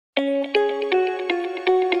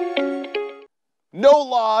No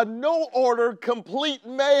law, no order, complete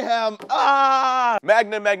mayhem.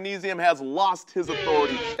 Magnum Magnesium has lost his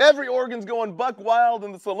authority. Every organ's going buck wild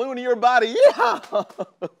in the saloon of your body. Yeah!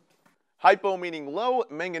 Hypo meaning low,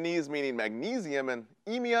 manganese meaning magnesium, and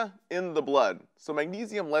emia in the blood. So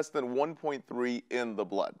magnesium less than 1.3 in the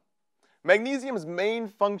blood. Magnesium's main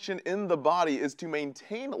function in the body is to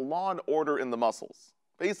maintain law and order in the muscles,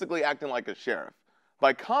 basically acting like a sheriff,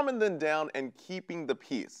 by calming them down and keeping the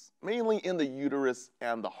peace, mainly in the uterus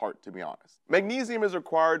and the heart, to be honest. Magnesium is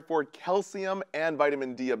required for calcium and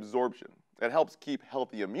vitamin D absorption. It helps keep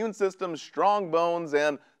healthy immune systems, strong bones,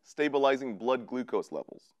 and stabilizing blood glucose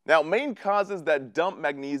levels. Now, main causes that dump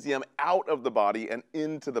magnesium out of the body and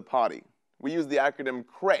into the potty. We use the acronym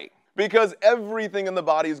CRAY, because everything in the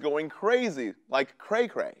body is going crazy, like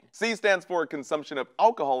cray-cray. C stands for consumption of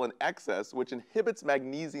alcohol in excess, which inhibits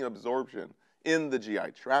magnesium absorption in the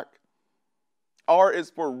GI tract. R is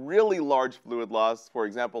for really large fluid loss, for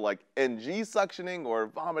example, like NG suctioning or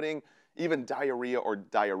vomiting, even diarrhea or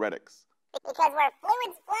diuretics. Because where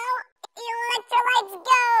fluids flow, electrolytes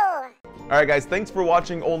go! Alright guys, thanks for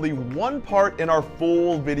watching only one part in our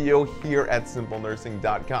full video here at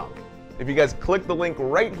simplenursing.com. If you guys click the link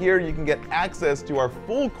right here, you can get access to our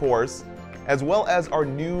full course, as well as our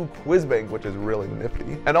new quiz bank, which is really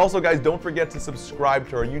nifty. And also guys, don't forget to subscribe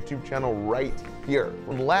to our YouTube channel right here.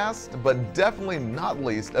 And last, but definitely not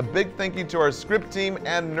least, a big thank you to our script team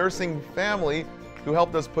and nursing family who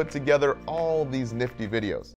helped us put together all these nifty videos.